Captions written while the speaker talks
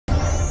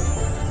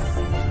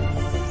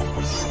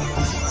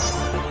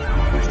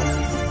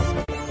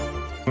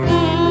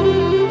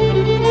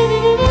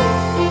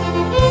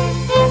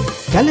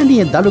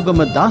කැලණිය දලුගම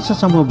දාස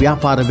සමූහ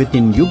ව්‍යාපාර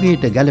වෙතින්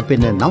යුගයට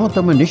ගැලපෙන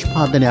නවතම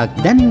නිෂ්පාදනයක්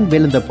දැන්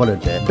වෙළඳ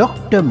පොළට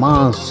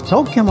DrMask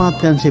සෞඛ්‍ය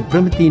අමාත්‍යාංශයේ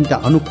ප්‍රමිතීන්ට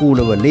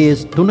අනුකූලව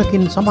ලේස්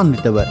 3කින්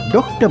සමන්විතව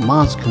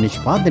DrMask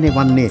නිෂ්පාදනය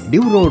වන්නේ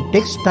ඩිවරෝ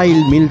ටෙක්ස්ටයිල්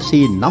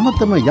මිල්සී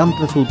නවතම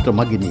යන්ත්‍ර සූත්‍ර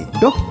මගිනි.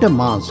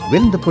 DrMask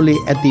වෙළඳ පොලේ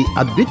ඇති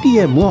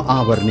අද්විතීය මුව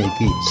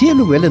ආවරණයකි.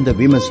 සියලු වෙළඳ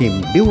විමසීම්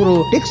ඩිවරෝ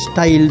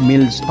ටෙක්ස්ටයිල්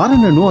මිල්ස්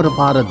පරණ නුවර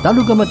පාර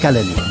දලුගම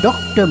කැලණි.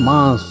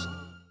 DrMask.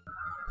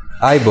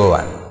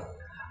 ආයුබෝවන්.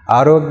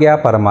 ආරෝග්‍ය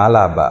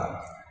පරමාලාභ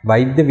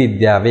වෛද්‍ය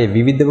විද්‍යාවේ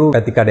විවිධ වූ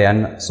පැතිකඩයන්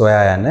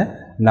සොයා යන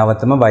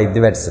නවතම වෛද්‍ය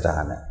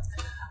වැඩසටහන.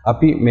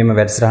 අපි මෙම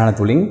වැඩසටහන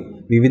තුලින්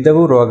විවිධ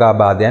වූ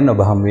රෝගාබාධයන්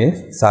ඔබ හමුවේ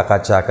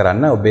සාකච්ඡා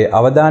කරන්න ඔබේ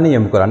අවධානය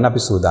යොමු කරන්න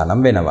අපි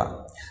සූදානම් වෙනවා.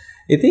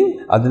 ඉතින්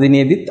අද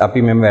දිනේදීත් අපි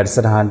මෙම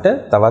වැඩසටහනට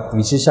තවත්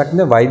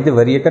විශේෂඥ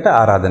වෛද්‍යවරියකට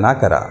ආරාධනා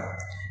කරා.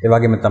 ඒ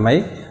වගේම තමයි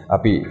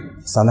අපි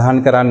සඳහන්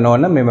කරන්න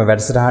ඕන මෙම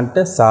වැඩසටහනට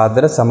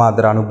සාදර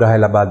සමාදර අනුග්‍රහය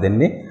ලබා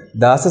දෙන්නේ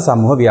දාස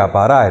සමූහ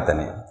ව්‍යාපාර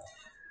ආයතනය.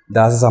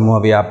 දාස සමූහ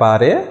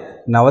ව්‍යාපාරය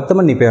නවතම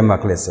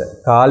නිපැයුමක් ලෙස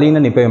කාලීන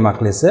නිපැයුමක්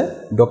ලෙස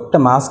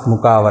DrMask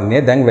මුඛාවරණය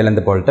දැන්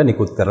වෙළඳ පොළට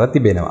නිකුත් කරලා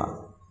තිබෙනවා.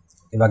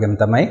 ඒ වගේම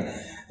තමයි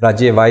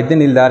රජයේ වෛද්‍ය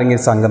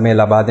නිලධාරීන්ගේ සංගමය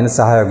ලබා දෙන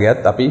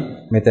සහයෝගයත් අපි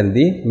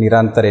මෙතනදී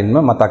නිරන්තරයෙන්ම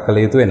මතක්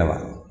කළ යුතු වෙනවා.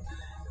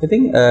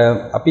 ඉතින්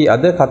අපි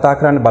අද කතා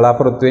කරන්න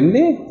බලාපොරොත්තු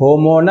වෙන්නේ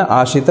හෝමෝන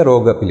ආශ්‍රිත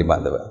රෝග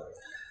පිළිබඳව.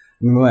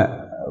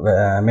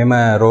 මෙම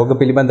රෝග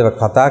පිළිබඳව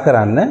කතා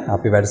කරන්න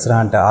අපි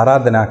වැඩසටහනට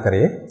ආරාධනා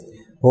කරේ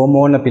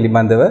හෝමෝන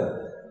පිළිබඳව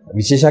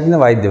විශේෂඥ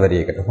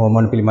වෛද්‍යවරියකට.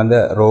 හෝමෝන පිළිබඳ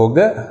රෝග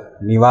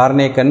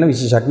නිවාරණය කරන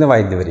විශේෂඥ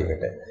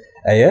වෛද්‍යවරියකට.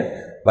 ඇය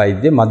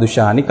වෛද්‍ය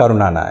මදුෂානි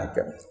කරුණානායක.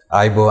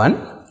 ආයුබෝවන්.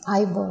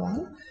 ආයුබෝවන්.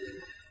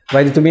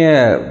 වෛද්‍යතුමිය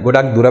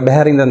ගොඩක් දුර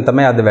බැහැර ඉඳන්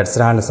තමයි අද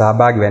වැඩසටහනට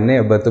සහභාගී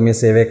වෙන්නේ. ඔබතුමිය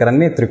සේවය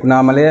කරන්නේ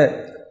ත්‍රිකුණාමලය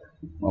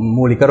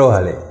මූලික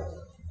රෝහලේ.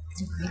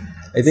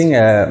 ඉතින්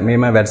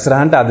මේ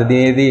වැඩසටහනට අද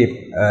දිනේදී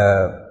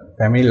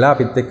පැමිණිලා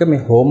අපිත් එක්ක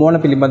මේ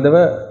හෝමෝන පිළිබඳව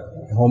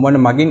හෝමෝන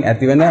මගින්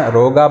ඇතිවන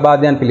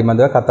රෝගාබාධයන්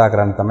පිළිබඳව කතා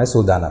කරන්න තමයි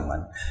සූදානම්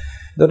වන්නේ.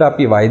 එතකොට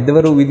අපි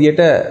වෛද්‍යවරු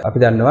විදියට අපි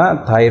දන්නවා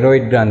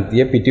තයිරොයිඩ්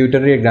ග්‍රන්ථිය,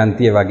 පිටියුටරි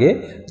ග්‍රන්ථිය වගේ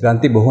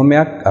ග්‍රන්ථි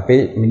බොහොමයක්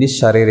අපේ මිනිස්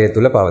ශරීරය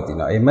තුල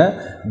පවතිනවා. එම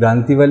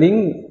ග්‍රන්ථි වලින්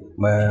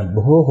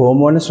බොහෝ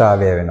හෝමෝන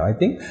ශ්‍රාවය වෙනවා.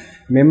 ඉතින්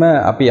මෙම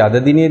අපි අද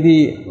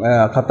දිනේදී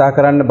කතා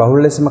කරන්න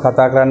බහුල ලෙසම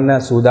කතා කරන්න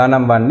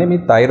සූදානම් වන්නේ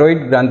මේ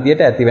තයිරොයිඩ්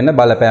ග්‍රන්ථියට ඇතිවෙන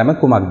බලපෑම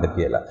කුමක්ද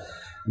කියලා.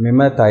 මෙම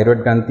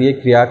තයිරොයිඩ් ග්‍රන්ථියේ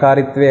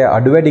ක්‍රියාකාරීත්වය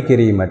අඩු වැඩි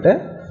කිරීමට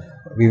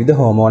විවිධ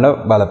හෝමෝන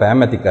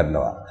බලපෑම් ඇති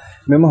කරනවා.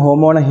 මෙම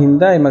හෝමෝන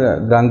හින්දා එම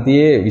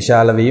ග්‍රන්ථියේ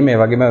විශාල වීම, ඒ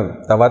වගේම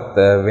තවත්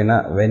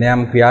වෙන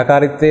යම්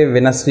ක්‍රියාකාරීත්වයේ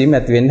වෙනස් වීම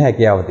ඇති වෙන්න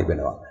හැකියාව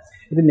තිබෙනවා.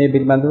 ඉතින් මේ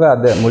පිළිබඳව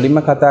අද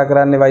මුලින්ම කතා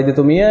කරන්නේ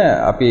වෛද්‍යතුමිය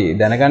අපි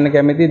දැනගන්න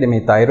කැමතියි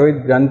මේ තයිරොයිඩ්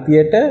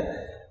ග්‍රන්ථියට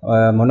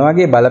මොන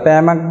වගේ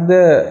බලපෑමක්ද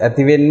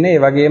ඇති වෙන්නේ,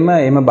 ඒ වගේම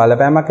එහෙම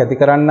බලපෑමක්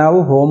ඇති කරන්නා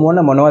වූ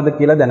හෝමෝන මොනවද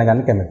කියලා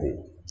දැනගන්න කැමතියි.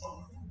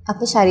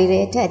 අපේ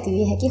ශරීරයට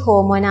ඇතිවිය හැකි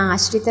හෝමෝන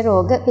ආශ්‍රිත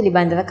රෝග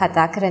පිළිබඳව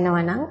කතා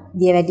කරනවා නම්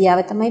දියවැඩියාව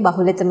තමයි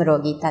බහුලතම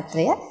රෝගී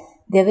තත්ත්වය.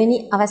 දෙවෙනි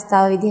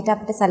අවස්ථාව විදිහට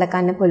අපිට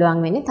සලකන්න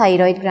පුළුවන් වෙන්නේ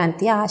තයිරොයිඩ්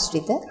ග්‍රන්ථිය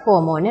ආශ්‍රිත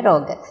හෝමෝන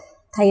රෝග.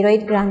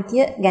 තයිරොයිඩ්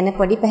ග්‍රන්ථිය ගැන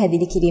පොඩි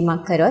පැහැදිලි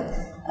කිරීමක් කරොත්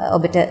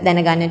ඔබට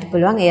දැනගන්නට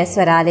පුළුවන් එය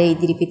ස්වරාලයේ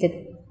ඉදිරිපිට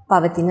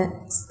පවතින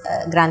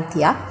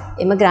ග්‍රන්ථියක්.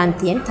 එම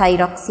ග්‍රන්ථියෙන්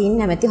තයිරොක්සින්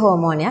නැමැති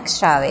හෝමෝනයක්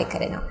ශ්‍රාවය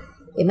කරනවා.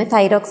 එම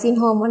තයිරොක්සින්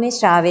හෝමෝනේ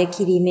ශ්‍රාවය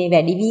කිරීමේ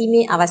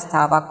වැඩිවීමේ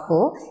අවස්ථාවක්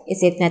හෝ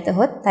එසේත්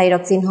නැතහොත්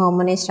තයිරොක්සින්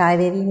හෝමෝනේ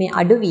ශ්‍රාවය වීමේ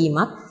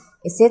අඩුවීමක්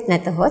එසේත්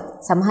නැතහොත්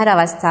සමහර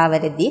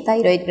අවස්ථාවලදී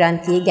තයිරොයිඩ්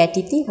ග්‍රන්ථියේ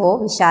ගැටිටි හෝ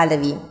විශාල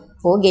වීම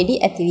හෝ ගෙඩි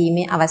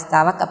ඇතිවීමේ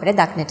අවස්ථාවක් අපිට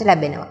දක්නට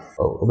ලැබෙනවා.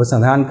 ඔබ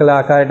සඳහන් කළ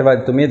ආකාරයට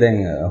වෛද්‍යතුමිය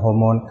දැන්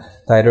හෝමෝන්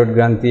තයිරොයිඩ්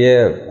ග්‍රන්ථිය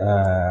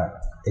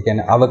ඒ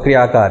කියන්නේ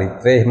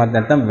අවක්‍රියාකාරීත්වය එහෙමත්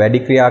නැත්නම් වැඩි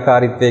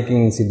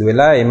ක්‍රියාකාරීත්වයකින් සිදු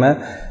වෙලා එම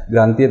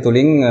ග්‍රන්ථිය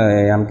තුලින්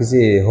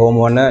යම්කිසි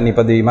හෝමෝන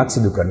නිපදවීමක්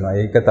සිදු කරනවා.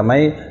 ඒක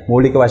තමයි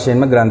මූලික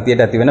වශයෙන්ම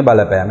ග්‍රන්ථියට ඇතිවෙන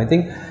බලපෑම.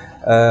 ඉතින්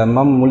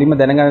මම මුලින්ම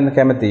දැනගන්න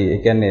කැමතියි. ඒ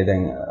කියන්නේ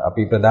දැන්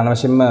අපි ප්‍රධාන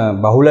වශයෙන්ම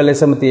බහුල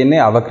ලෙසම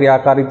තියෙන්නේ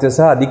අවක්‍රියාකාරීත්වය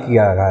සහ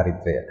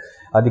අධික්‍රියාකාරීත්වය.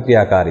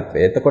 අධික්‍රියාකාරීත්වය.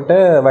 එතකොට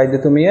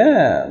වෛද්‍යතුමිය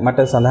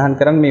මට සඳහන්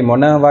කරන්න මේ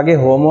මොන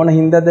වගේ හෝමෝන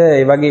හින්දාද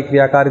ඒ වගේ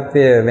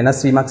ක්‍රියාකාරීත්වය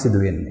වෙනස් වීමක්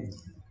සිදු වෙන්නේ?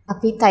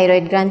 අපි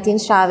තයිරොයිඩ් ග්‍රන්ථියෙන්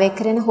ශ්‍රාවය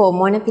කරන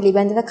හෝමෝන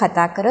පිළිබඳව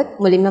කතා කරොත්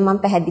මුලින්ම මම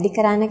පැහැදිලි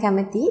කරන්න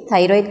කැමතියි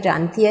තයිරොයිඩ්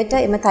ග්‍රන්ථියට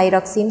එම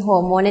තයිරොක්සින්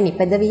හෝමෝන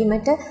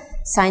නිපදවීමට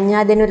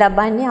සංඥා දෙනු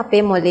ලබන්නේ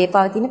අපේ මොළයේ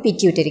පවතින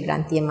පිටියුටරි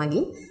ග්‍රන්ථිය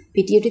මගින්.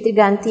 පිටියුටරි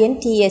ග්‍රන්ථියෙන්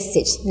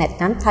TSH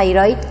නැත්නම්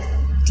තයිරොයිඩ්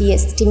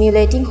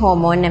ස්ටිමියුලේටිං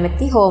හෝමෝන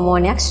නැමැති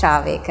හෝමෝනයක්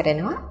ශ්‍රාවය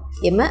කරනවා.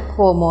 එම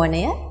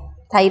හෝමෝනය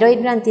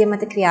තයිරොයිඩ් ග්‍රන්ථිය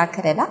මත ක්‍රියා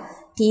කරලා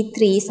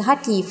T3 සහ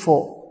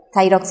T4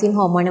 තයිරොක්සින්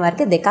හෝමෝන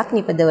වර්ග දෙකක්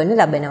නිපදවනු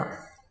ලබනවා.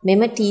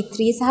 මෙම T3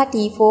 සහ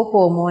T4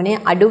 හෝමෝනය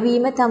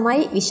අඩුවීම තමයි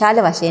විශාල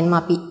වශයෙන්ම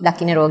අපි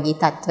දකින රෝගී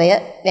තත්ත්වය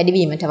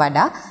වැඩිවීමට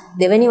වඩා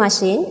දෙවැනි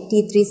වශයෙන්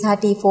T3 සහ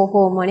T4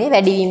 හෝමෝනයේ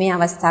වැඩිවීමේ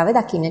අවස්ථාව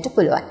දකින්නට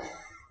පුළුවන්.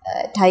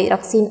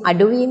 තයිරොක්සින්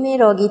අඩුවීමේ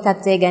රෝගී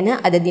තත්ත්වය ගැන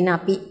අද දින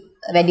අපි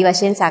වැඩි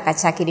වශයෙන්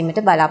සාකච්ඡා කිරීමට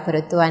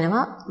බලාපොරොත්තු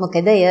වෙනවා.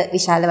 මොකද එය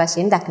විශාල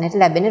වශයෙන් දක්නට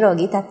ලැබෙන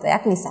රෝගී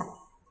තත්ත්වයක් නිසා.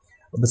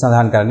 ඔබ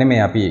සඳහන් කරන්නේ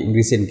මේ අපි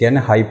ඉංග්‍රීසියෙන්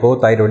කියන්නේ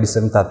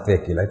hypothyroidism තත්ත්වය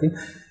කියලා. ඉතින්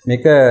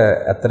මේක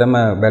ඇත්තටම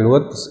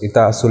බැලුවොත්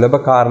ඉතා සුලභ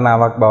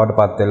කාරණාවක් බවට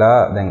පත් වෙලා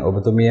දැන්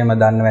ඔබතුමියම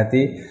දන්නවා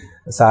ඇති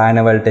සායන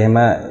වලට එහෙම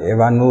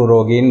එවන් වූ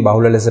රෝගීන්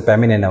බහුල ලෙස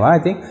පැමිණෙනවා.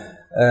 ඉතින්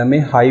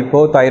මේ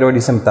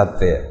hypothyroidism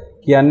තත්ත්වය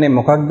කියන්නේ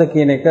මොකක්ද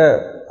කියන එක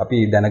අපි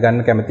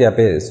දැනගන්න කැමති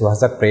අපේ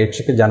සුවහසක්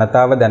ප්‍රේක්ෂක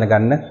ජනතාව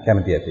දැනගන්න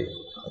කැමති ඇති.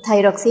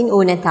 තයිරොක්සින්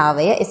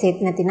ඌනතාවය එසේත්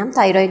නැතිනම්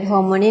තයිරොයිඩ්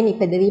හෝමෝනයේ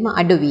නිපදවීම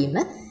අඩුවීම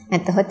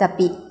නැත්නම්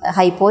අපි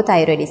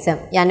hypothyroidism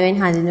යනුවෙන්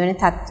හඳුන්වන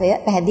තත්ත්වය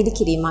පැහැදිලි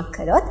කිරීමක්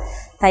කළොත්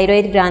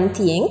තයිරොයිඩ්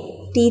ග්‍රන්ථියෙන්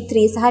T3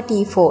 සහ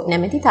T4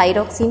 නැමැති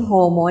තයිරොක්සින්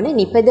හෝමෝන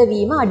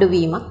නිපදවීම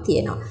අඩුවීමක්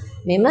තියෙනවා.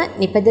 මෙම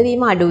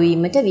නිපදවීම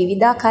අඩුවීමට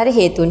විවිධාකාර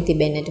හේතුන්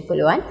තිබෙන්නට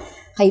පුළුවන්.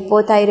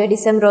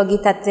 hypothyroidism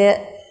රෝගී තත්ත්වය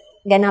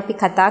ගැන අපි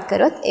කතා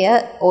කරොත් එය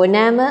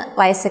ඕනෑම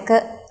වයසක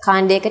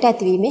කාණ්ඩයකට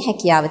ඇතිවීමේ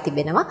හැකියාව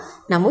තිබෙනවා.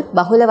 නමුත්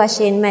බහුල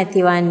වශයෙන්ම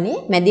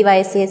ඇතිවන්නේ මැදි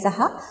වයසේ සහ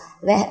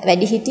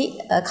වැඩිහිටි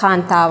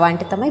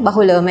කාන්තාවන්ට තමයි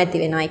බහුලවම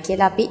ඇති වෙනවයි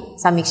කියලා අපි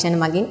සමීක්ෂණ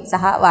මගින්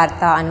සහ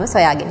වාර්තා අනුව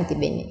සොයාගෙන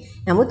තිබෙන්නේ.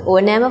 නමුත්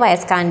ඕනෑම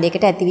වයස්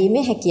කාණ්ඩයකට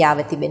ඇතිවීමේ හැකියාව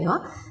තිබෙනවා.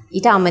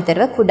 ඊට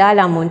අමතරව කුඩා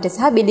ළමුන්ට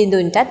සහ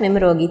බිලිඳුන්ටත් මෙම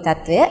රෝගී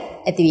තත්ත්වය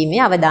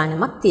ඇතිවීමේ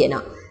අවදානමක්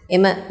තියෙනවා.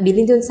 එම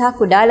බිලිඳුන් සහ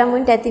කුඩා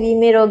ළමුන්ට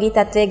ඇතිවීමේ රෝගී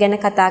තත්ත්වය ගැන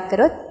කතා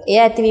කරොත් එය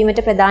ඇතිවීමට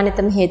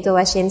ප්‍රධානතම හේතුව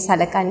වශයෙන්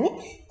සැලකන්නේ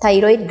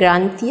තයිරොයිඩ්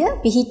ග්‍රන්ථිය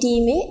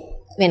පිහිටීමේ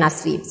වෙනස්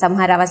වීම.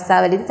 සමහර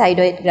අවස්ථාවලදී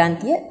තයිරොයිඩ්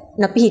ග්‍රන්ථිය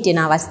නොපිහිටෙන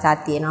අවස්ථා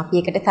තියෙනවා. අපි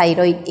ඒකට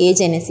තයිරොයිඩ්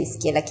ඒජෙනෙසිස්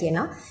කියලා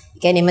කියනවා. ඒ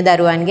කියන්නේ එම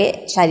දරුවන්ගේ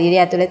ශරීරය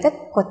ඇතුළත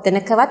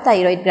කොත්තනකවත්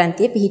තයිරොයිඩ්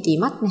ග්‍රන්ථිය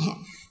පිහිටීමක් නැහැ.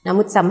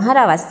 නමුත් සමහර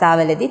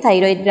අවස්ථාවලදී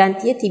තයිරොයිඩ්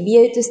ග්‍රන්ථිය තිබිය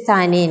යුතු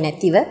ස්ථානයේ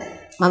නැතිව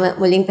මම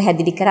මුලින්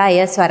පැහැදිලි කරා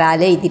අය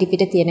ස්වරාලයේ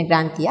ඉදිරිපිට තියෙන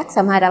ග්‍රන්ථියක්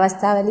සමහර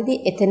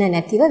අවස්ථාවලදී එතන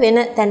නැතිව වෙන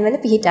තැන්වල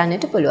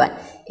පිහිටන්නට පුළුවන්.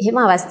 එහෙම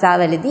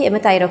අවස්ථාවලදී එම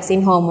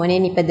තයිරොක්සින් හෝමෝනයේ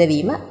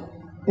නිපදවීම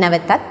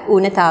නැවතත්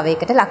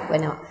ඌනතාවයකට ලක්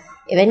වෙනවා.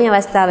 එවැනි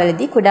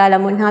අවස්ථාවලදී කුඩා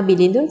ළමුන් හා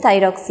බිලිඳුන්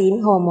තයිරොක්සින්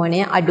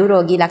හෝමෝනයේ අඩු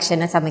රෝගී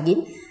ලක්ෂණ සමගින්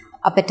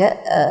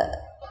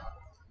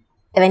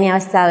එවැනි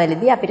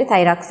අවස්ථාවලදී අපිට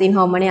තයිරොක්සින්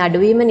හෝමෝනයේ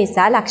අඩුවීම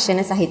නිසා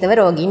ලක්ෂණ සහිතව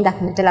රෝගීන්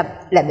දක්නට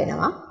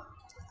ලැබෙනවා.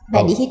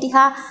 වැඩිහිටි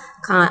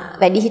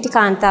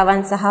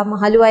කාන්තාවන් සහ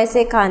මහලු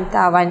වයසේ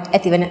කාන්තාවන්ට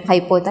ඇතිවන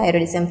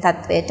hypothyroidism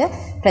තත්වයට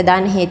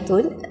ප්‍රධාන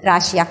හේතුන්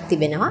රාශියක්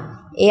තිබෙනවා.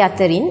 ඒ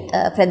අතරින්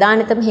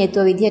ප්‍රධානතම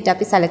හේතුව විදිහට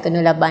අපි සැලකනු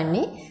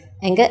ලබන්නේ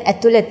ඇඟ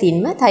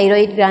ඇතුළතින්ම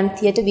තයිරොයිඩ්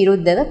ග්‍රන්ථියට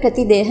විරුද්ධව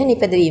ප්‍රතිදේහ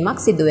නිපදවීමක්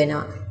සිදු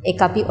වෙනවා.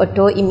 ඒක අපි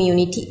ඔටෝ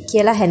ඉමියුනිටි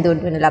කියලා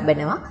හැඳින්වනු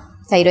ලබනවා.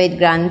 තයිරොයිඩ්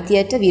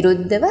ග්‍රන්ථියට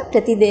විරුද්ධව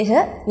ප්‍රතිදේහ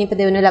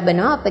නිපදවනු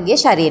ලබනවා අපගේ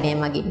ශරීරය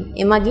මගින්.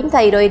 එමගින්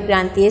තයිරොයිඩ්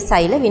ග්‍රන්ථියේ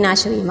සෛල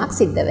විනාශ වීමක්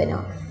සිද්ධ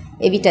වෙනවා.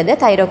 එවිටද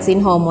තයිරොක්සින්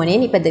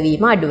හෝමෝනයේ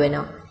නිපදවීම අඩු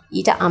වෙනවා.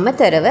 ඊට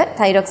අමතරව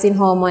තයිරොක්සින්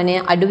හෝමෝනය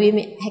අඩු වීම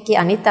හැකි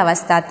අනිත්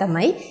අවස්ථාව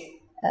තමයි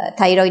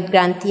තයිරොයිඩ්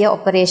ග්‍රන්ථිය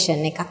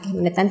ඔපරේෂන් එකක්. එහෙම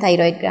නැත්නම්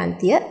තයිරොයිඩ්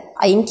ග්‍රන්ථිය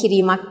අයින්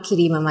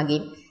කිරීම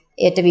මගින්.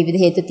 එයට විවිධ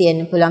හේතු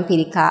තියෙන්න පුළුවන්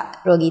පිළිකා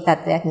රෝගී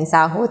තත්ත්වයක්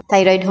නිසා හෝ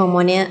තයිරොයිඩ්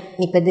හෝමෝනය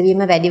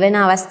නිපදවීම වැඩි වෙන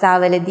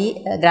අවස්ථාවලදී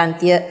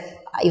ග්‍රන්ථිය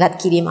ඉවත්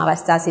කිරීම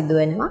අවස්ථා සිදු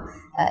වෙනවා.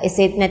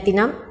 එසේත්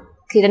නැතිනම්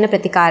කිරණ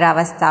ප්‍රතිකාර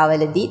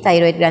අවස්ථාවලදී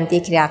තයිරොයිඩ්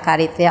ග්‍රන්ථියේ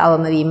ක්‍රියාකාරීත්වය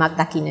අවම වීමක්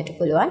දකින්නට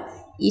පුළුවන්.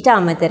 ඊට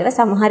අමතරව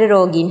සමහර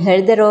රෝගීන්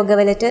හෘද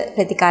රෝගවලට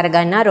ප්‍රතිකාර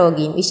ගන්නා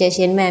රෝගීන්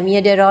විශේෂයෙන්ම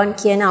ඇමියඩරෝන්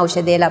කියන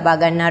ඖෂධය ලබා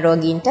ගන්නා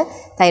රෝගීන්ට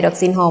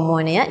තයිරොක්සින්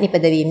හෝමෝනය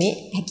නිපදවීමේ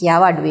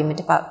හැකියාව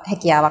අඩුවීමට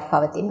හැකියාවක්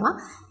පවතිනවා.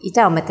 ඊට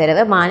අමතරව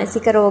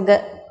මානසික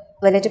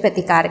රෝගවලට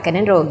ප්‍රතිකාර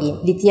කරන රෝගීන්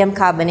ලිතියම්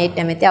කාබනේට්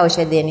නැමැති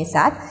ඖෂධය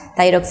නිසා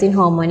තයිරොක්සින්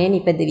හෝමෝනය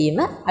නිපදවීම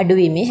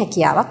අඩුවීමේ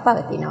හැකියාවක්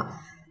පවතිනවා.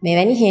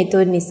 මෙවැනි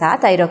හේතුන් නිසා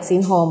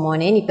තයිරොක්සින්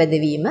හෝමෝනය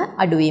නිපදවීම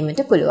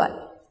අඩුවීමට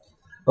පුළුවන්.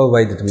 ඔව්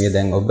වෛද්‍යතුමිය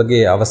දැන්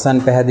ඔබගේ අවසන්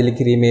පැහැදිලි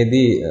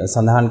කිරීමේදී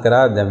සඳහන්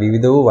කරා දැන්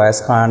විවිධ වූ වයස්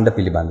කාණ්ඩ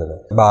පිළිබඳව.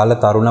 බාල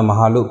තරුණ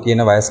මහලු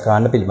කියන වයස්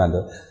කාණ්ඩ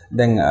පිළිබඳව.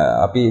 දැන්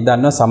අපි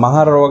දන්නවා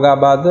සමහර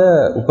රෝගාබාධ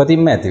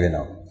උපතින්ම ඇති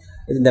වෙනවා.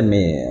 ඉතින් දැන්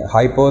මේ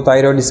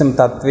hypothyroidism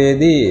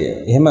තත්වයේදී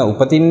එහෙම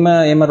උපතින්ම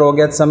එම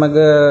රෝගයත් සමග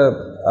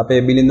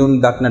අපේ බිලිඳුන්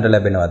දක්නට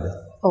ලැබෙනවද?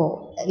 ඔව්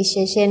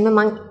විශේෂයෙන්ම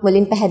මම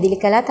මුලින්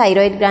පැහැදිලි කළා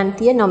තයිරොයිඩ්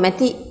ග්‍රන්ථිය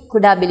නොමැති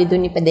කුඩා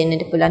බිලිඳුන්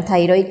ඉපදෙන්නට පුළුවන්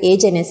තයිරොයිඩ්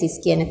ඒජෙනෙසිස්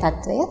කියන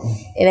තත්වය.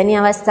 එවැනි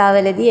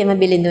අවස්ථාවලදී එම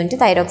බිලිඳුන්ට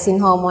තයිරොක්සින්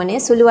හෝමෝනය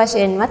සුළු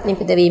වශයෙන්වත්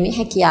නිපදවීමේ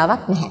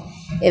හැකියාවක් නැහැ.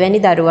 එවැනි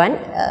දරුවන්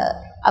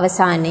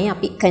අවසානයේ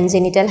අපි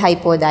congenital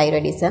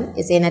hypothyroidism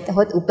එසේ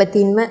නැතහොත්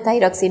උපතින්ම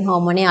තයිරොක්සින්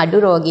හෝමෝනය අඩු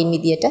රෝගීන්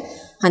විදියට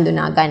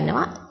හඳුනා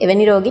ගන්නවා.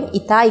 එවැනි රෝගීන්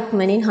ඉතා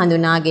ඉක්මනින්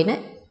හඳුනාගෙන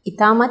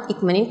ඉතාමත්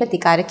ඉක්මනින්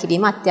ප්‍රතිකාර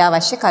කිරීම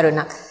අත්‍යවශ්‍ය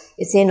කරුණක්.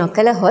 එසේ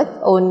නොකළහොත්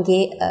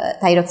ඔවුන්ගේ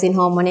තයිරොක්සින්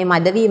හෝමෝනයේ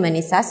මදවීම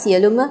නිසා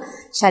සියලුම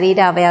ශරීර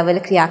අවයවවල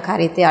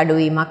ක්‍රියාකාරීත්වය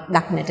අඩුවීමක්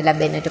දක්නට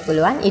ලැබෙන්නට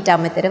පුළුවන්. ඊට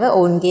අමතරව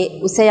ඔවුන්ගේ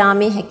උස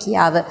යාමේ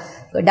හැකියාව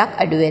ගොඩක්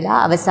අඩු වෙලා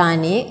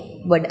අවසානයේ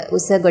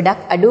උස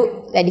ගොඩක් අඩු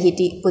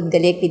වැඩිහිටි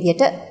පුද්ගලයෙක්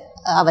විදිහට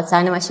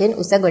අවසාන වශයෙන්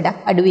උස ගොඩක්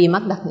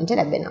අඩුවීමක් දක්නට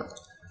ලැබෙනවා.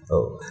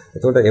 ඔව්.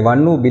 එතකොට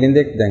එවන් වූ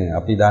බිලිඳෙක් දැන්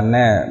අපි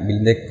දන්නේ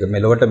බිලිඳෙක්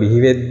මෙලොවට බිහි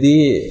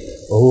වෙද්දී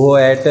ඔහු හෝ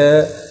ඇයට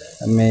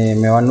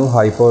මෙවන් වූ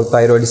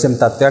hypothyroidism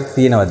තත්ත්වයක්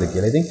තියෙනවද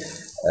කියලා. ඉතින්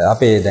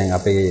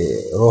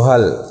අපේ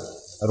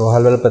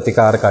රෝහල් වල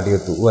ප්‍රතිකාර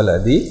කටයුතු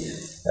වලදී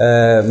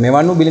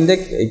මෙවන් වූ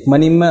බිලින්දෙක්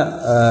ඉක්මනින්ම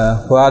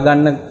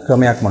හොයාගන්න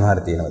ක්‍රමයක් මොන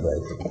හරි තියෙනවද?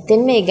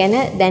 එතෙන් මේ ගැන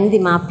දැන්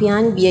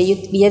දීමාපියන්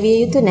බිය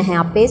යුතු නැහැ.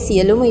 අපේ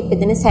සියලුම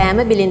ඉපදෙන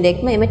සෑම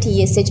බිලින්දෙක්ම එම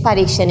TSH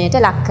පරීක්ෂණයට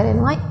ලක්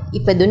කරනවා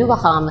ඉපදුණු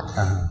වහාම.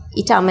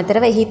 ඊට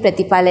අමතරව එහි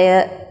ප්‍රතිඵලය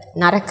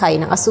නරකයි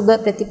නම් අසුබ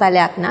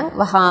ප්‍රතිඵලයක් නම්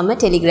වහාම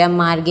ටෙලිග්‍රෑම්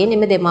මාර්ගයෙන්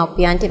එම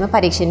දෙමාපියන්ට එම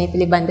පරීක්ෂණය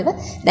පිළිබඳව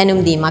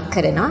දැනුම් දීමක්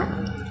කරනවා.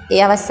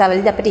 ඒ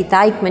අවස්ථාවලදී අපිට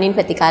ඉතා ඉක්මනින්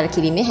ප්‍රතිකාර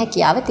කිරීමේ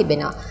හැකියාව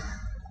තිබෙනවා.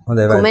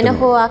 කුමන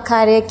හෝ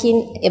ආකාරයකින්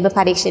එම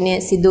පරීක්ෂණය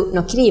සිදු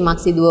නොකිරීමක්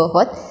සිදු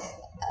වුවහොත්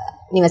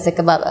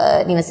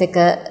නිවසක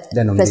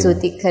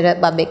ප්‍රසූති කර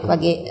බබෙක්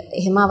වගේ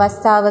එහෙම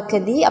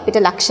අවස්ථාවකදී අපිට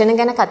ලක්ෂණ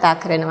ගැන කතා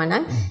කරනවා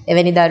නම්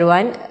එවැනි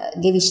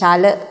දරුවන්ගේ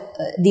විශාල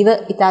දිව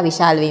ඉතා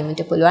විශාල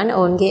වීමට පුළුවන්.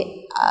 ඔවුන්ගේ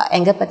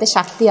ඇඟපත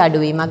ශක්තිය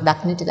අඩුවීමක්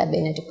දක්නට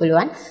ලැබෙන්නට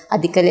පුළුවන්.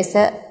 අධික ලෙස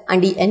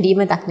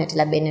ඇඬීම දක්නට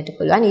ලැබෙන්නට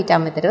පුළුවන්. ඊට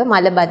අමතරව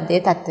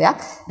මලබද්ධයේ තත්ත්වයක්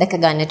දැක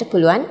ගන්නට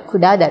පුළුවන්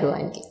කුඩා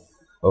දරුවන්ගේ.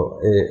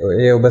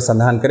 ඒ ඔබ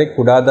සඳහන් කරේ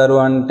කුඩා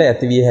දරුවන්ට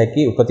ඇතිවිය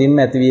හැකි උපතින්ම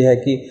ඇතිවිය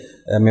හැකි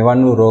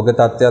මෙවන් වූ රෝග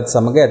තත්ත්වයක්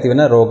සමග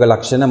ඇතිවන රෝග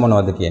ලක්ෂණ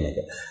මොනවද කියන එක.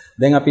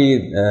 දැන් අපි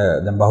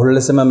දැන් බහුල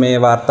ලෙසම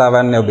මේ වාර්තා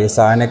වන්නේ ඔබේ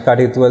සායනික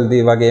කටයුතු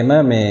වලදී වගේම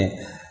මේ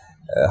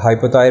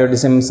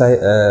හයිපෝතයිරොයිඩිසම්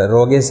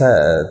රෝගයේ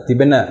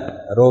තිබෙන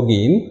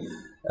රෝගීන්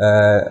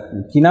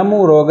කිනම්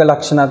වූ රෝග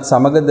ලක්ෂණත්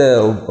සමගද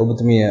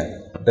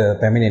ඔබතුමියට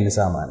පැමිණෙන්නේ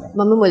සාමාන්‍යයෙන්?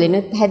 මම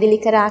මුලින්ම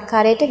පැහැදිලි කර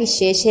ආකාරයට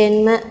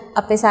විශේෂයෙන්ම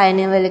අපේ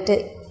සායනය වලට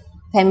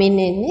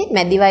පැමිණෙන්නේ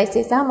මැදි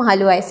වයසේ සහ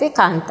මහලු වයසේ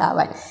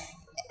කාන්තාවන්.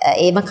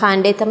 ඒම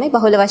කාණ්ඩය තමයි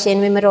බහුල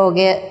වශයෙන් මෙම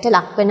රෝගයට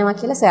ලක් වෙනවා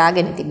කියලා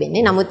සොයාගෙන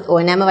තිබෙන්නේ. නමුත්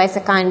ඕනෑම වයස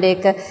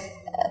කාණ්ඩයක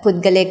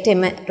පුද්ගලයෙක්ට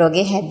එම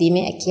රෝගේ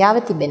හැදීමේ හැකියාව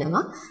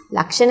තිබෙනවා.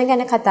 ලක්ෂණ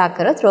ගැන කතා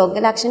කරොත් රෝග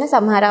ලක්ෂණ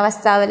සමහර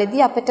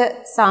අවස්ථාවලදී අපිට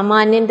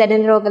සාමාන්‍යයෙන්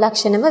දැනෙන රෝග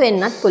ලක්ෂණම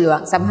වෙන්නත්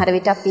පුළුවන්. සමහර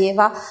විට අපි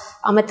ඒවා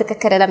අමතක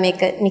කරලා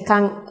මේක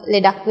නිකන්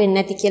ලෙඩක් වෙන්නේ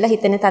නැති කියලා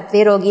හිතන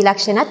තත්ත්වයේ රෝගී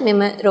ලක්ෂණත්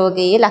මෙම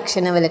රෝගයේ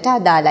ලක්ෂණවලට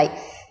අදාළයි.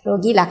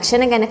 රෝගී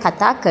ලක්ෂණ ගැන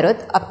කතා කරොත්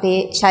අපේ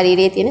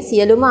ශරීරයේ තියෙන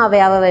සියලුම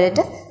අවයව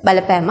වලට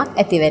බලපෑමක්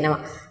ඇති වෙනවා.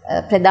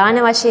 ප්‍රධාන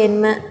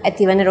වශයෙන්ම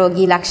ඇතිවන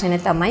රෝගී ලක්ෂණ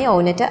තමයි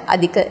ඔවුන්ට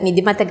අධික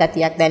නිදිමත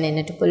ගතියක්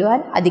දැනෙන්නට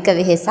පුළුවන්, අධික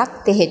වෙහෙසක්,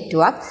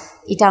 තෙහෙට්ටුවක්,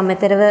 ඊට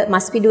අමතරව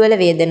මස්පිඩු වල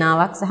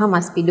වේදනාවක් සහ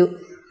මස්පිඩු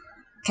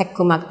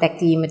කැක්කුමක්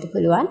දැක්වීමට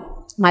පුළුවන්,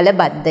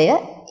 මලබද්ධය,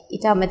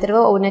 ඊට අමතරව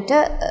ඔවුන්ට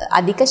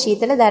අධික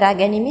ශීතල දරා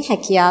ගැනීමේ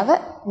හැකියාව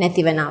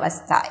නැතිවන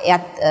අවස්ථා.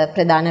 එයත්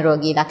ප්‍රධාන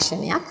රෝගී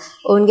ලක්ෂණයක්.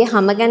 ඔවුන්ගේ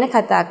හම ගැන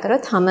කතා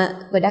කරොත් හම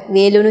ගොඩක්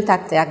වේලුණු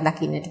තත්ත්වයක්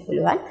දකින්නට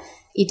පුළුවන්.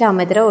 ඊට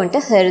අමතරව ඔවුන්ට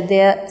හෘදය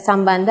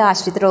සම්බන්ධ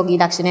ආශ්‍රිත රෝගී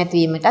ලක්ෂණ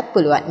ඇතිවීමටත්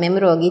පුළුවන්. මෙම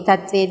රෝගී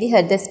තත්ත්වයේදී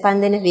හෘද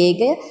ස්පන්දන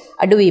වේගය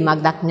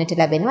අඩුවීමක් දක්නට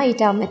ලැබෙනවා.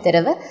 ඊට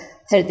අමතරව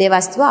හෘදය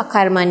වස්තුව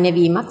අකර්මණ්‍ය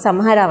වීමක්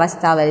සමහර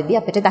අවස්ථාවලදී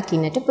අපිට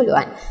දකින්නට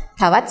පුළුවන්.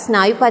 තවත්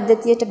ස්නායු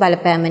පද්ධතියට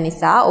බලපෑම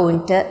නිසා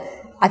ඔවුන්ට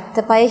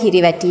අත්පය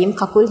හිරිවැටීම්,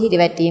 කකුල්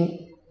හිරිවැටීම්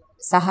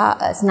සහ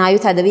ස්නායු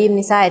තදවීම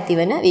නිසා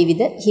ඇතිවන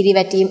විවිධ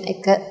හිරිවැටීම්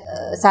එක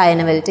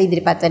සායනවලට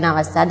ඉදිරිපත් වන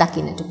අවස්ථා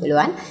දකින්නට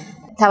පුළුවන්.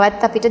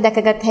 තවත් අපිට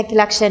දැකගත හැකි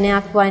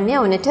ලක්ෂණයක් වන්නේ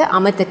ඔවුන්ට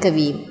අමතක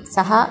වීම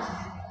සහ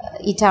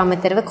ඊට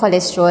අමතරව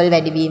කොලෙස්ටරෝල්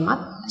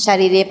වැඩිවීමක්,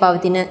 ශරීරයේ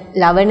පවතින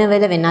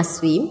ලවණවල වෙනස්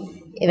වීම.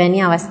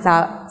 එවැනි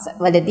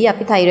අවස්ථාවලදී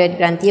අපි තයිරොයිඩ්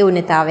ග්‍රන්ථියේ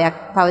උණතාවයක්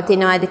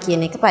පවතිනවාද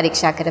කියන එක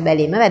පරීක්ෂා කර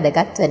බැලීම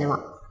වැදගත්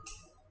වෙනවා.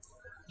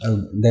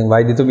 දැන්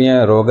වෛද්‍යතුමිය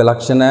රෝග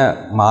ලක්ෂණ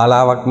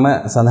මාලාවක්ම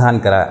සඳහන්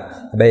කරා.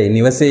 හැබැයි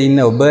නිවසේ ඉන්න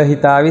ඔබ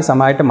හිතාවි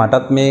සමහරට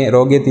මටත් මේ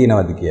රෝගය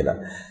තියෙනවද කියලා.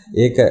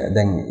 ඒක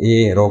දැන් ඒ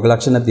රෝග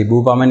ලක්ෂණ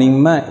තිබූ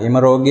පමණින්ම එම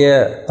රෝගය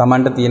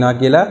Tamanට තියෙනවා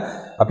කියලා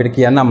අපිට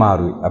කියන්න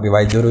අමාරුයි. අපි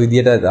වෛද්‍යවරු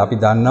විදියට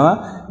අපි දන්නවා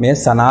මේ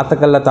සනාථ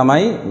කළා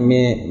තමයි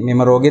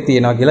මෙම රෝගය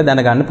තියෙනවා කියලා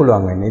දැනගන්න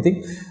පුළුවන් වෙන්නේ. ඉතින්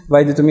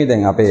වෛද්‍යතුමිය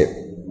දැන් අපේ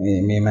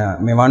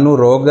මෙවන් වූ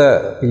රෝග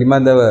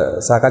පිළිබඳව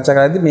සාකච්ඡා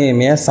කරද්දී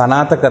මේ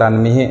සනාථ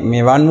කරන්න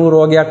මෙවන් වූ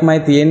රෝගයක්මයි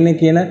තියෙන්නේ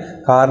කියන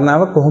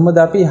කාරණාව කොහොමද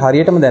අපි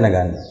හරියටම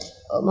දැනගන්නේ?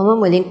 මම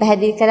මුලින්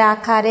පැහැදිලි කළ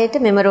ආකාරයට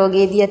මෙම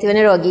රෝගයේදී ඇතිවන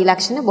රෝගී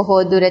ලක්ෂණ බොහෝ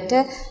දුරට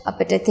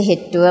අපිට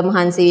තෙහෙට්ටුව,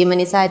 මහන්සි වීම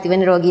නිසා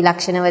ඇතිවන රෝගී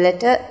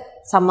ලක්ෂණවලට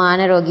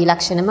සමාන රෝගී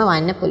ලක්ෂණම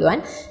වන්න පුළුවන්.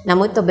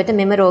 නමුත් ඔබට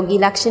මෙම රෝගී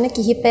ලක්ෂණ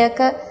කිහිපයක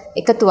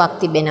එකතුවක්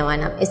තිබෙනවා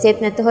නම්, එසේත්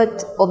නැතහොත්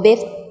ඔබේ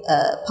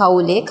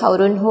පවුලේ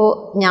කවුරුන් හෝ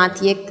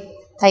ඥාතියෙක්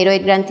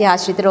තයිරොයිඩ් ග්‍රන්ථි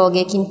ආශ්‍රිත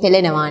රෝගයකින්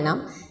පෙළෙනවා නම්,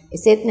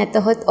 එසේත්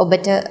නැතහොත්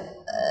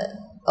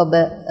ඔබ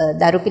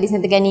දරු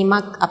පිළිසඳ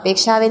ගැනීමක්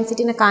අපේක්ෂාවෙන්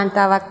සිටින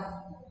කාන්තාවක්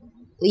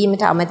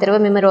වීමට අමතරව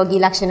මෙම රෝගී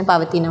ලක්ෂණ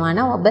පවතිනවා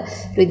නම් ඔබ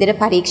රුධිර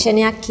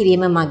පරීක්ෂණයක්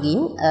කිරීම මගින්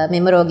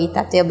මෙම රෝගී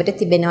තත්ත්වය ඔබට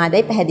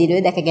තිබෙනවාදයි පැහැදිලිව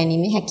දැක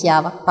ගැනීමේ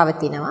හැකියාවක්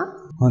පවතිනවා.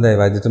 හොඳයි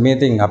වෛද්‍යතුමිය,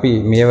 ඉතින් අපි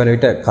මේ වන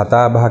විට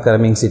කතා බහ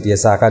කරමින්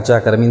සාකච්ඡා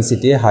කරමින්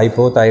සිටියේ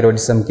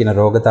හයිපෝතයිරොයිඩිසම් කියන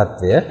රෝග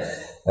තත්ත්වය.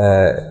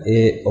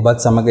 ඔබත්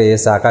සමග ඒ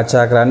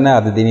සාකච්ඡා කරන්න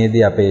අද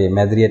දිනේදී අපේ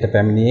මැදිරියට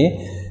පැමිණියේ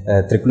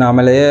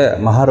ත්‍රිකුණාමලය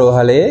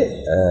මහරෝහලේ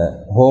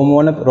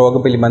හෝමෝන රෝග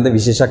පිළිබඳ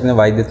විශේෂඥ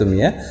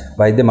වෛද්‍යතුමිය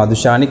වෛද්‍ය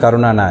මදුෂානි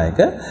කරුණානායක.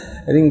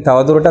 ඉතින්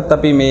තවදුරටත්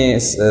අපි මේ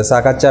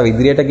සාකච්ඡාව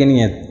ඉදිරියට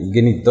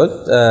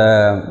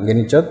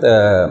ගෙනිච්චොත්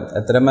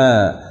ඇතරම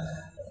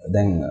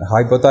දැන්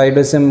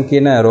හයිපොතයිඩිසම්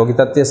කියන රෝගී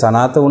තත්ත්වය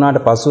සනාථ වුණාට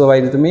පසුව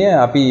වෛද්‍යතුමිය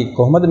අපි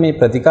කොහොමද මේ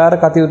ප්‍රතිකාර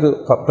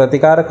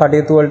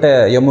කටයුතු වලට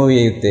යොමු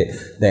විය යුත්තේ?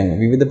 දැන්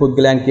විවිධ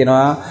පුද්ගලයන්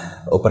කියනවා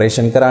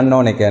ඔපරේෂන් කරන්න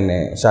ඕන, ඒ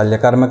කියන්නේ ශල්‍ය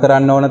කර්ම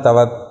කරන්න ඕන,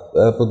 තවත්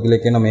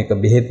පුද්ගලයෙක් කියනවා මේක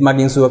බෙහෙත්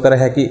මගින් සුව කර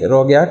හැකි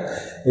රෝගයක්.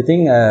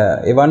 ඉතින්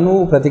එවන්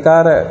වූ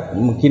ප්‍රතිකාර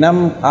කිනම්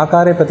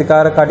ආකාරයේ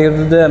ප්‍රතිකාර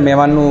කටයුතුද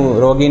මෙවන් වූ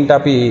රෝගීන්ට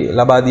අපි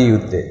ලබා දිය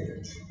යුත්තේ?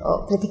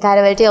 ප්‍රතිකාර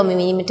වලට යොමු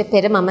වීමට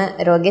පෙර මම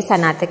රෝගය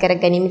සනාථ කර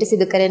ගැනීමට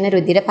සිදු කරන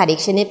රුධිර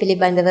පරීක්ෂණය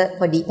පිළිබඳව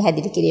පොඩි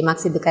පැහැදිලි කිරීමක්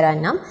සිදු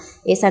කරන්නම්.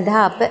 ඒ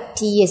සඳහා අප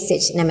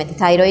TSH නැමැති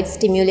thyroid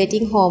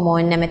stimulating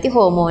hormone නැමැති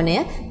හෝමෝනය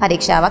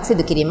පරීක්ෂාවක්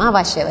සිදු කිරීම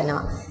අවශ්‍ය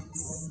වෙනවා.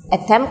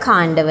 ඇතැම්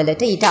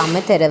කාණ්ඩවලට ඊට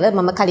අමතරව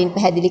මම කලින්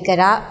පැහැදිලි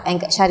කරා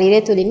ශරීරය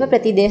තුළින්ම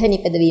ප්‍රතිදේහ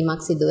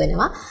නිපදවීමක් සිදු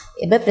වෙනවා.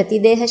 එබ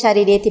ප්‍රතිදේහ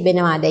ශරීරයේ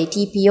තිබෙනවාදයි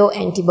TPO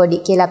ඇන්ටිබොඩි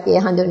කියලා අපි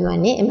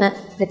හඳුන්වන්නේ. එම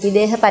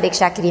ප්‍රතිදේහ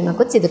පරීක්ෂා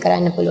කිරීමකුත් සිදු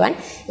කරන්න පුළුවන්.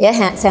 එය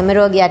සෑම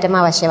රෝගියාටම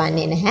අවශ්‍ය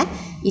වන්නේ නැහැ.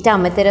 ඊට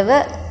අමතරව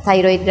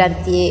තයිරොයිඩ්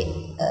ග්‍රන්ථියේ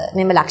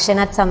මෙම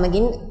ලක්ෂණත්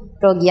සමගින්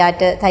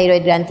රෝගියාට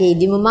තයිරොයිඩ් ග්‍රන්ථියේ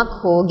ඉදිමුමක්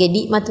හෝ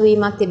ගෙඩි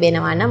මතුවීමක්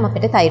තිබෙනවා නම්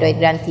අපිට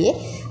තයිරොයිඩ් ග්‍රන්ථියේ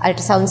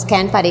අල්ට්‍රාසවුන්ඩ්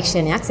ස්කෑන්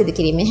පරීක්ෂණයක් සිදු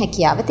කිරීමේ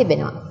හැකියාව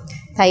තිබෙනවා.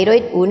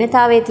 තයිරොයිඩ්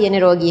ඌනතාවයේ තියෙන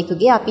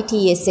රෝගියෙකුගේ අපි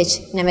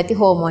TSH නැමැති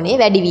හෝමෝනයේ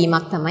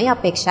වැඩිවීමක් තමයි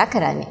අපේක්ෂා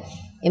කරන්නේ.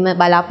 එම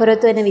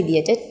බලාපොරොත්තු වෙන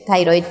විදිහට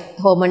තයිරොයිඩ්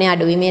හෝමෝනයේ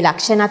අඩුවීමේ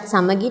ලක්ෂණත්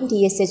සමගින්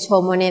TSH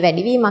හෝමෝනයේ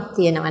වැඩිවීමක්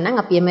තියෙනවා නම්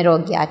අපි එම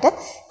රෝගියාට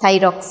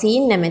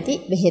තයිරොක්සීන් නැමැති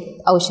බෙහෙත්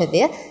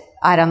ඖෂධය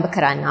ආරම්භ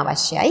කරන්න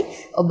අවශ්‍යයි.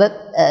 ඔබ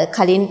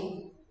කලින්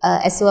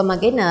ඇසුව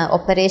මගින්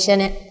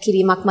ඔපරේෂන්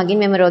කිරීමක් මගින්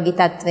මෙම රෝගී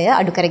තත්ත්වය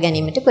අඩු කර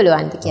ගැනීමට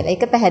පුළුවන්ද කියලා.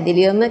 ඒක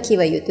පැහැදිලිවම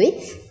කිව යුතුයි.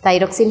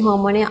 තයිරොක්සින්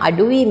හෝමෝනයේ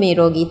අඩුවීමේ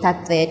රෝගී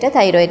තත්ත්වයට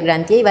තයිරොයිඩ්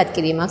ග්‍රන්ථිය ඉවත්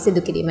කිරීමක්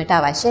සිදු කිරීමට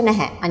අවශ්‍ය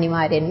නැහැ.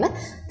 අනිවාර්යෙන්ම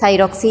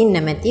තයිරොක්සින්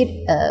නැමැති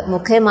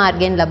මුඛ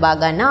මාර්ගයෙන් ලබා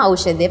ගන්නා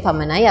ඖෂධය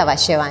පමණයි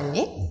අවශ්‍ය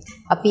වන්නේ.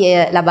 අපි එය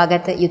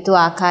ලබාගත යුතු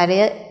ආකාරය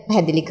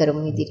පැහැදිලි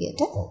කරමු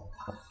ඉදිරියට.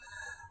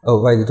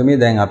 ඔව් වෛද්‍යතුමිය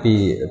දැන් අපි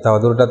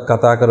තවදුරටත්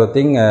කතා කරොත්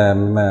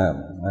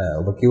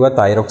ඔබ කිව්වා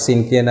තයිරොක්සින්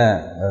කියන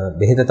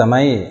බෙහෙත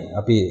තමයි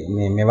අපි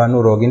මෙවන්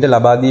වූ රෝගීන්ට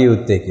ලබා දිය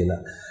යුත්තේ කියලා.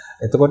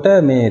 එතකොට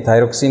මේ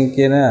තයිරොක්සින්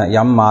කියන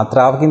යම්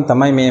මාත්‍රාවකින්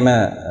තමයි මේම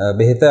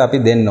බෙහෙත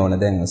අපි දෙන්න ඕන.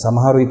 දැන්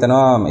සමහරු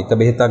හිතනවා එක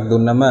බෙහෙතක්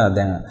දුන්නම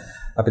දැන්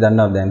අපි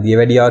දන්නවා දැන්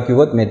දියවැඩියා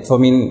කිව්වොත්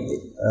මෙට්ෆෝමින්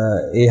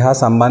ඒ හා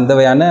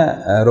සම්බන්ධව යන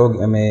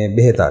මේ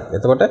බෙහෙතක්.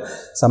 එතකොට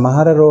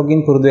සමහර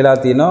රෝගීන් පුරුදු වෙලා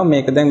තියෙනවා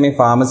මේක දැන් මේ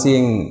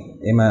ෆාමසියෙන්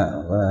එම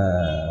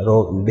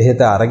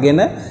බෙහෙත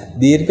අරගෙන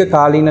දීර්ඝ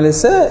කාලීන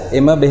ලෙස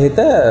එම බෙහෙත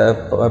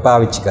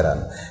පාවිච්චි කරන්න.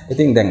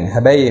 ඉතින් දැන්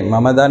හැබැයි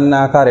මම දන්න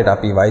ආකාරයට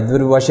අපි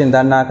වෛද්‍යවරු වශයෙන්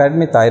දන්න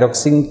ආකාරයට මේ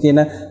තයිරොක්සින්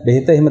කියන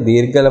බෙහෙත එහෙම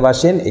දීර්ඝ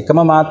වශයෙන්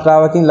එකම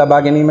මාත්‍රාවකින්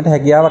ලබා ගැනීමට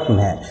හැකියාවක්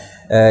නැහැ.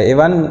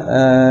 එවන්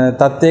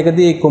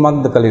තත්ත්වයකදී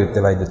කුමක්ද කළ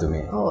යුත්තේ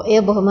වෛද්‍යතුමිය? ඔව්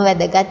එය බොහොම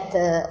වැදගත්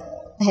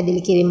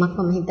පැහැදිලි කිරීමක්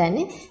මම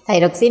හිතන්නේ.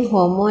 තයිරොක්සින්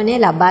හෝමෝනය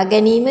ලබා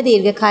ගැනීම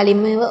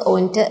දීර්ඝකාලීනව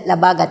ඔවුන්ට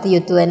ලබා ගත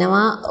යුතු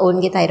වෙනවා.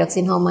 ඔවුන්ගේ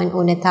තයිරොක්සින් හෝමෝන්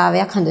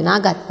ඌනතාවයක්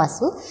හඳුනාගත්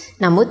පසු.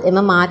 නමුත් එම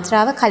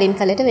මාත්‍රාව කලින්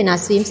කලට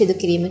වෙනස් වීම සිදු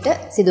කිරීමට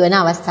සිදුවන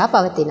අවස්ථා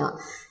පවතිනවා.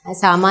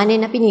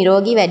 සාමාන්‍යයෙන් අපි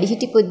නිරෝගී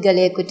වැඩිහිටි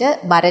පුද්ගලයෙකුට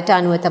බරට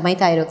අනුව තමයි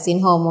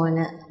තයිරොක්සින් හෝමෝන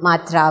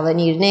මාත්‍රාව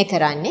නිර්ණය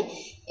කරන්නේ.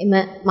 එම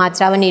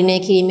මාත්‍රාව නිර්ණය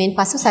කිරීමෙන්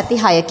පසු සති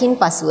 6කින්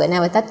පසුව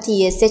නැවතත්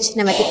TSH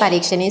නැමැති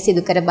පරීක්ෂණය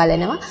සිදු කර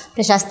බලනවා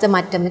ප්‍රශස්ත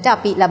මට්ටමට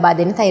අපි ලබා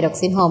දෙන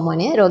තයිරොක්සින්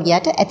හෝමෝනය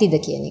රෝගියාට ඇතිද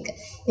කියන එක.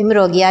 එම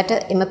රෝගියාට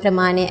එම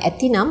ප්‍රමාණය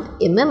ඇතිනම්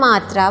එම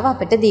මාත්‍රාව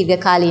අපට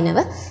දීර්ඝකාලීනව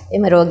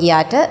එම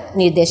රෝගියාට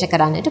නිර්දේශ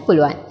කරන්නට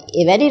පුළුවන්.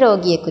 එවැනි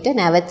රෝගියෙකුට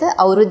නැවත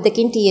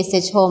අවුරුද්දකින්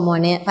TSH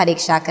හෝමෝනය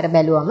පරීක්ෂා කර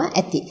බැලුවම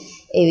ඇති.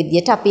 ඒ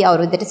විදිහට අපි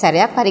අවුරුද්දට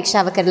සැරයක්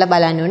පරීක්ෂාව කරලා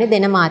බලන්න ඕනේ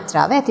දෙන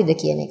මාත්‍රාව ඇතිද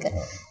කියන එක.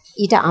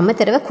 ඊට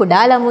අමතරව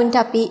කුඩා ළමුන්ට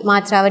අපි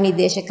මාත්‍රාව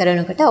නිර්දේශ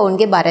කරනකොට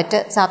ඔවුන්ගේ බරට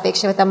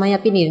සාපේක්ෂව තමයි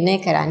අපි නිර්ණය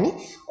කරන්නේ.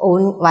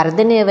 ඔවුන්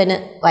වර්ධනය වන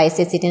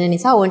වයසේ සිටින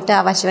නිසා ඔවුන්ට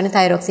අවශ්‍ය වන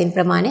තයිරොක්සින්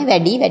ප්‍රමාණය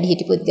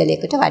වැඩිහිටි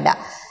පුද්ගලයෙකුට වඩා.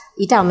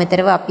 ඊට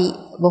අමතරව අපි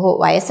බොහෝ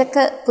වයසක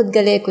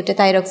පුද්ගලයෙකුට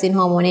තයිරොක්සින්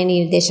හෝමෝනය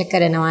නිර්දේශ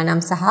කරනවා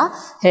නම් සහ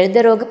හෘද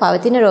රෝග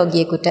පවතින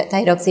රෝගියෙකුට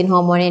තයිරොක්සින්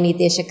හෝමෝනය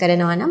නිර්දේශ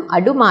කරනවා නම්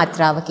අඩු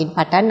මාත්‍රාවකින්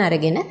පටන්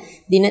අරගෙන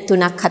දින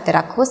 3ක්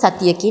 4ක් හෝ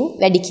සතියකින්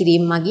වැඩි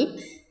කිරීම මගින්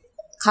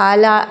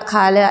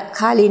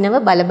කාලීනව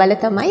බල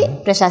තමයි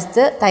ප්‍රශස්ත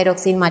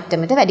තයිරොක්සින්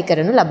මට්ටමට වැඩි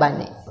කරනු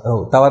ලබන්නේ. ඔව්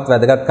තවත්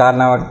වැදගත්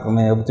කාරණාවක්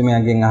මේ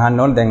ඔබතුමියගෙන්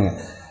අහන්න ඕන. දැන්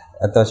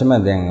අතවශ්‍යම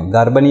දැන්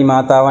ගර්භණී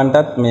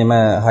මාතාවන්ටත් මේම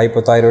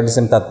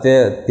හයිපොතයිරොයිඩිසම් තත්ත්වය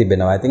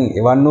තිබෙනවා. ඉතින්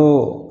එවන් වූ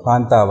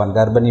කාන්තාවන්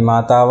ගර්භණී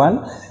මාතාවන්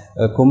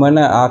කුමන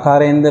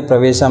ආකාරයෙන්ද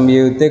ප්‍රවේශම් විය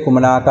යුත්තේ,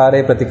 කුමන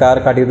ආකාරයේ ප්‍රතිකාර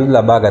කටයුතු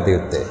ලබා ගත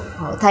යුත්තේ?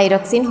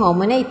 තයිරොක්සින්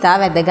හෝමෝනය ඉතා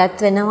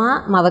වැදගත් වෙනවා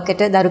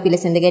මවකට දරු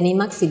පිළිසඳ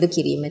ගැනීමක් සිදු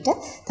කිරීමට.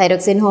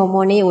 තයිරොක්සින්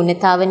හෝමෝනයේ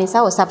ඌනතාව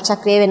නිසා ඔසප්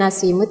චක්‍රයේ වෙනස්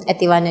වීමුත්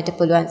ඇතිවන්නට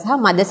පුළුවන් සහ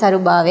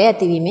මදසරුභාවය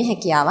ඇතිවීමේ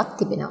හැකියාවක්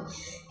තිබෙනවා.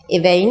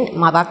 එවැයින්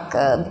මවක්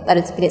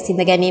දරු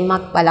පිළිසඳ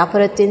ගැනීමක්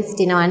බලාපොරොත්තු වෙන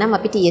සිටිනවා නම්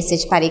අපි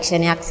TSH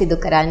පරීක්ෂණයක් සිදු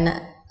කරන්න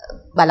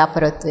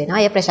බලාපොරොත්තු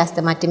වෙනවා. එය ප්‍රශස්ත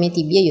මට්ටමේ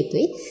තිබිය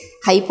යුතුයි.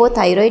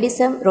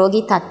 හයිපෝතයිරොයිඩිසම්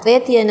රෝගී තත්ත්වයේ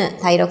තියෙන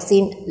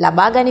තයිරොක්සින්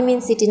ලබා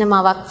ගනිමින් සිටින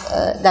මවක්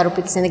දරු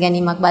පිළිසඳ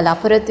ගැනීමක්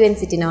බලාපොරොත්තු වෙන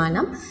සිටිනවා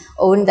නම්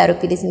ඔවුන් දරු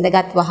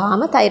පිළිසිඳගත්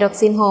වහාම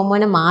තයිරොක්සින්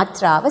හෝමෝන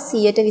මාත්‍රාව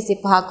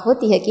 125ක් හෝ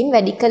 30කින්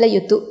වැඩි කළ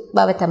යුතු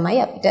බව තමයි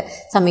අපිට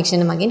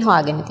සමීක්ෂණ මගින්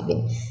හොයාගෙන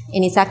තිබෙන්නේ.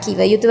 ඒ නිසා කිව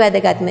යුතු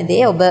වැදගත්ම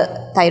දේ ඔබ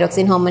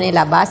තයිරොක්සින් හෝමෝනය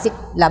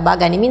ලබා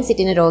ගනිමින්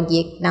සිටින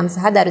රෝගියෙක් නම්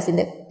සහ දරු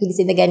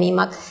පිළිසිඳ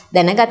ගැනීමක්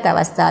දැනගත්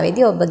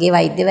අවස්ථාවේදී ඔබගේ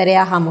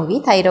වෛද්‍යවරයා හමු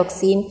වී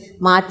තයිරොක්සින්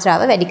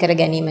මාත්‍රාව වැඩි කර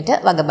ගැනීමට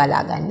වග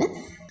බලා ගන්න.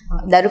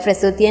 දරු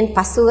ප්‍රසූතියෙන්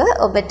පසුව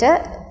ඔබට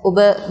ඔබ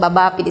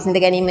බබා පිළිසිඳ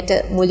ගැනීමට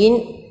මුලින්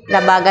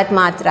ලබාගත්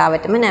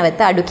මාත්‍රාවටම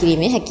නැවත අඩු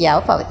කිරීමේ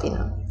හැකියාව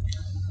පවතිනවා.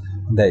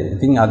 දැන්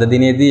ඉතින් අද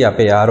දිනේදී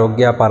අපේ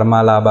ආරෝග්‍ය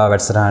පරමාලාභා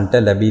වැඩසටහනට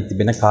ලැබී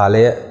තිබෙන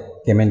කාලය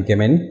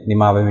කෙමෙන්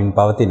නිමා වෙමින්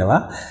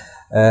පවතිනවා.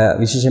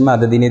 විශේෂයෙන්ම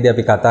අද දිනේදී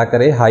අපි කතා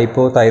කරේ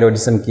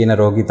හයිපෝතයිරොයිඩිසම් කියන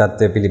රෝගී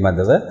තත්ත්වය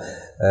පිළිබඳව.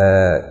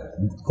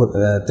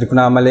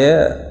 ත්‍රිකුණාමලය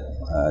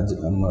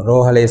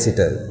රෝහලේ සිට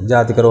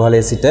ජාතික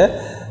රෝහලේ සිට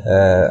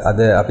අද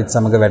අපිත්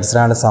සමග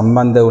වැඩසටහනට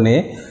සම්බන්ධ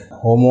වුණේ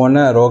හෝමෝන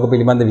රෝග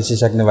පිළිබඳ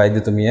විශේෂඥ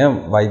වෛද්‍යතුමිය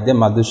වෛද්‍ය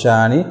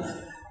මදුෂානි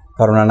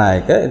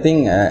කරුණානායක. ඉතින්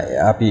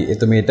අපි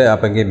එතුමියට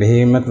අපගේ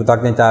බෙහෙවින්ම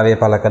කෘතඥතාවය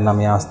පළ කරන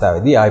මේ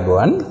අවස්ථාවේදී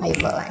ආයුබෝවන්.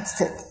 ආයුබෝවන්.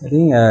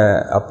 ඉතින්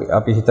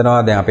අපි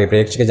හිතනවා දැන් අපේ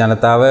ප්‍රේක්ෂක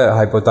ජනතාව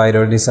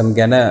හයිපෝතයිරොයිඩිසම්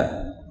ගැන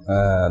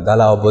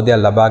දල අවබෝධයක්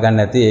ලබා ගන්න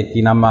නැති ඒ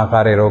කිනම්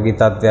ආකාරයේ රෝගී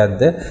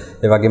තත්ත්වයක්ද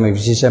ඒ වගේම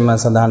විශේෂයෙන්ම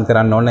සඳහන්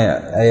කරන්න ඕනේ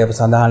අය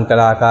සඳහන්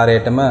කළ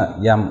ආකාරයටම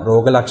යම්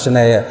රෝග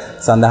ලක්ෂණය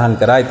සඳහන්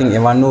කරා. ඉතින්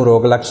එවන් වූ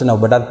රෝග ලක්ෂණ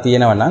ඔබටත්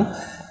තියෙනවා නම්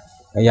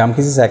යම්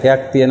කිසි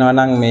සැකයක් තියෙනවා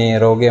නම් මේ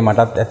රෝගය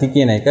මටත් ඇති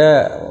කියන එක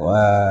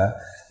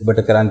ඔබට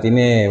කරන්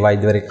තියෙන්නේ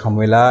වෛද්‍යවරයෙක්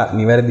හමු වෙලා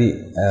නිවැරදි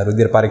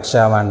රුධිර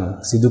පරීක්ෂාවන්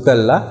සිදු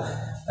කළා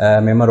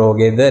මෙම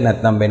රෝගයේද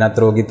නැත්නම් වෙනත්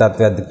රෝගී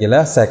තත්ත්වයක්ද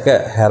කියලා සැක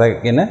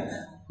හැරගෙන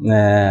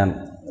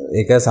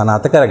ඒක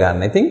සනාථ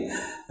කරගන්න. ඉතින්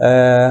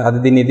අද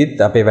දිනේදීත්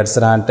අපේ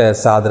වැඩසටහනට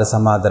සාදර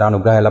සමාදර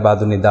අනුග්‍රහය ලබා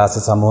දුන් නිදාස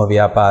සමූහ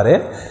ව්‍යාපාරය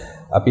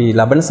අපි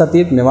ලබන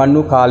සතියේත් මෙවන්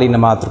වූ කාලීන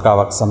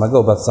මාතෘකාවක් සමග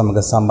ඔබත් සමග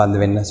සම්බන්ධ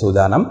වෙන්න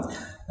සූදානම්.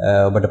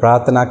 ඔබට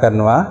ප්‍රාර්ථනා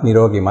කරනවා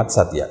නිරෝගීමත්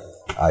සතියක්.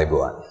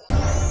 ආයුබෝවන්.